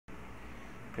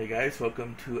Hey guys,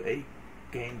 welcome to a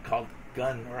game called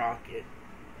Gun Rocket.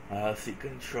 See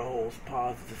controls,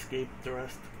 pause, escape,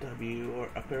 thrust, W or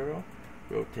up arrow,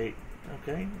 rotate,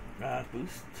 okay,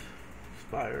 boost,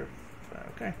 fire,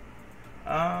 okay.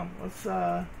 Let's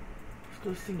go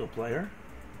single player.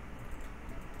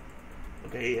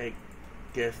 Okay, I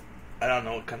guess I don't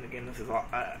know what kind of game this is.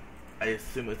 I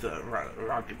assume it's a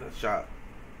rocket that shot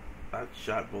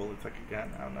bullets like a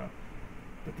gun. I don't know,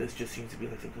 but this just seems to be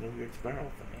like some kind of weird spiral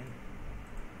thing.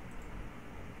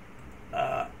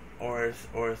 Or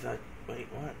is that, wait,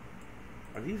 what?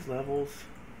 Are these levels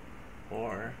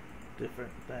or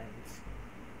different things?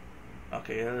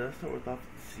 Okay, let's start with off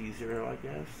C0, I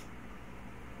guess.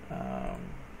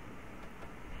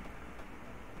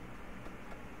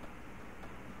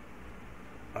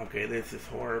 Okay, this is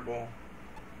horrible.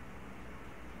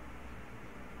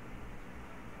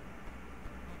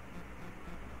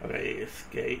 Okay,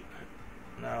 escape.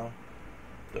 No.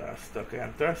 Thrust. Okay,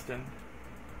 I'm thrusting.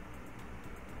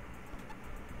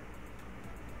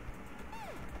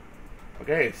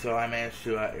 Okay, so I managed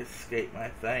to escape my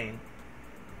thing.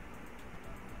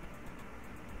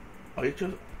 Oh, you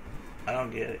chose... I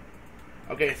don't get it.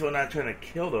 Okay, so we're not trying to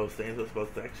kill those things. We're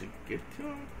supposed to actually get to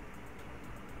them?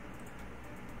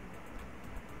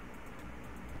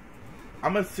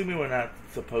 I'm assuming we're not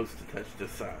supposed to touch the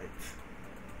sides.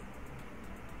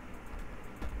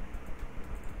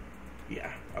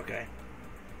 Yeah, okay.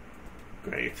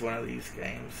 Great, it's one of these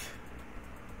games.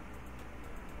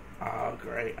 Oh,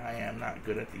 great. I am not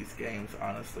good at these games,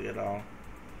 honestly, at all.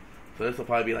 So this will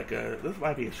probably be like this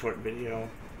might be a short video.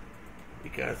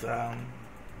 Because, I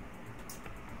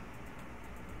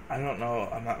don't know.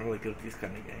 I'm not really good at these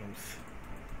kind of games.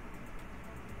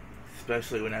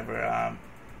 Especially whenever,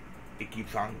 it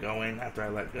keeps on going after I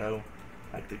let go.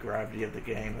 Like the gravity of the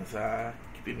game is,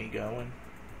 keeping me going.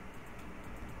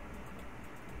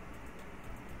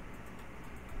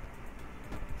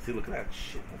 See, look at that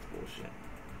shit. That's bullshit.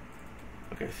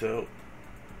 Okay, so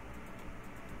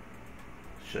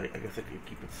I guess I could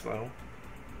keep it slow.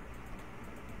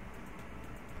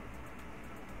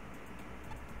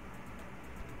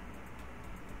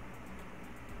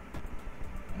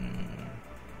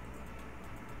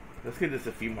 Let's give this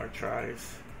a few more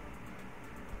tries.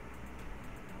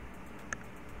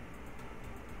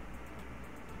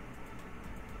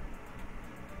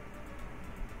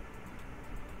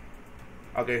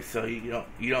 Okay, so you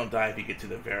don't die if you get to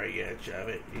the very edge of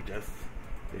it. You just,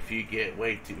 if you get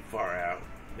way too far out,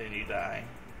 then you die.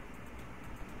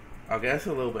 Okay, that's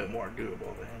a little bit more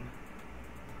doable then.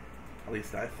 At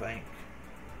least I think.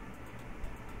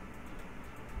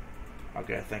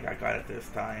 Okay, I think I got it this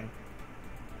time.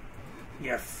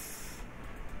 Yes.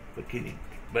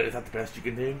 But is that the best you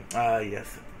can do?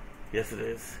 Yes. Yes, it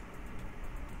is.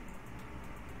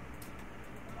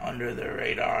 Under the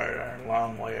radar, a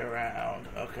long way around.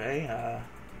 Okay,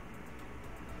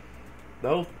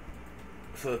 though,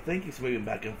 so the thing keeps moving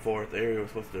back and forth. The area we're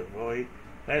supposed to avoid.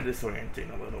 Kind of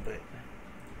disorienting a little bit.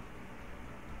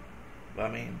 But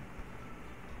I mean,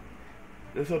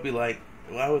 this would be like,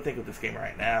 what I would think of this game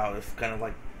right now is kind of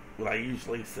like what I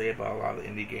usually say about a lot of the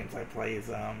indie games I play is,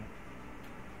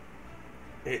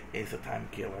 it is a time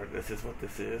killer. This is what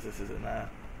this is.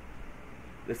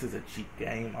 This is a cheap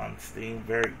game on Steam,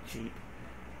 very cheap.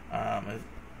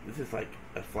 This is like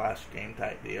a flash game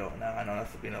type deal. Now I know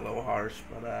that's being a little harsh,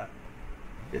 but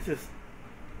this is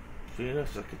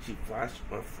just like a cheap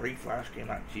free flash game,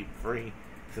 not cheap, free,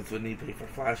 since we need to pay for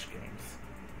flash games.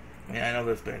 I mean, I know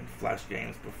there's been flash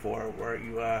games before where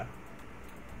you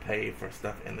pay for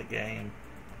stuff in the game.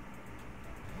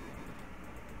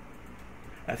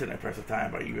 That's an impressive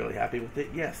time. Are you really happy with it?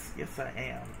 Yes, yes I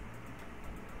am.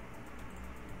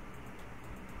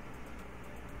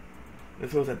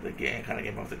 This wasn't the kind of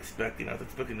game I was expecting. I was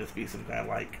expecting this to be some kind of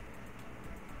like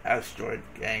asteroid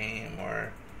game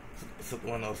or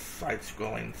one of those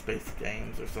side-scrolling space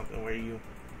games or something where you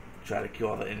try to kill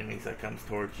all the enemies that comes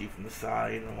towards you from the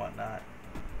side and whatnot.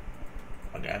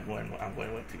 Okay, I'm going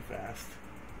way too fast.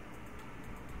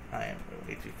 I am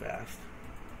way too fast.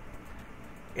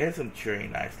 It has some cheery,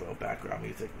 nice little background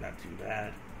music, not too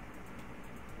bad.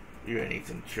 You're gonna need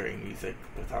some cheery music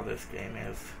with how this game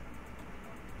is.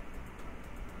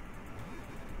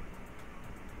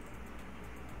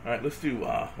 Alright, let's do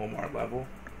one more level.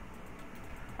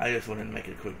 I just wanted to make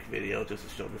a quick video just to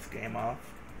show this game off.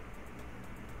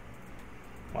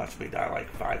 Watch me die like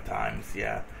 5 times.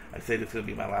 Yeah, I say this is going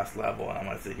to be my last level, and I'm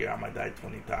going to sit here, I might die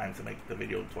 20 times to make the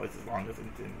video twice as long as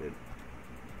intended.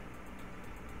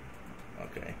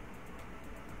 Okay.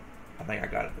 I think I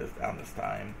got it down this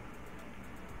time.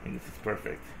 And this is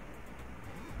perfect.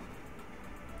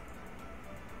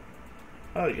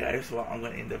 Oh guys, well I'm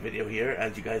going to end the video here.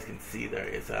 As you guys can see, there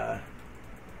is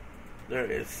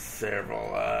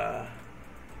several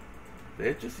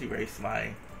they just erased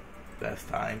my best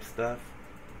time stuff.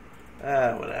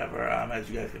 Whatever. As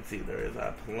you guys can see, there is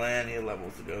plenty of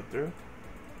levels to go through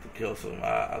to kill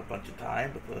a bunch of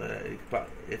time. But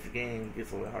if the game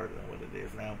gets a little harder than what it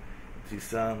is now, to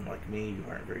some like me who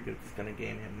aren't very good at this kind of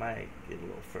game, it might get a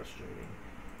little frustrating.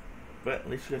 But at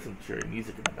least you got some cheery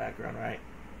music in the background, right?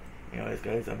 Anyways,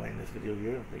 guys, I'm ending this video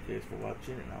here. Thank you guys for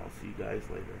watching, and I'll see you guys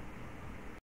later.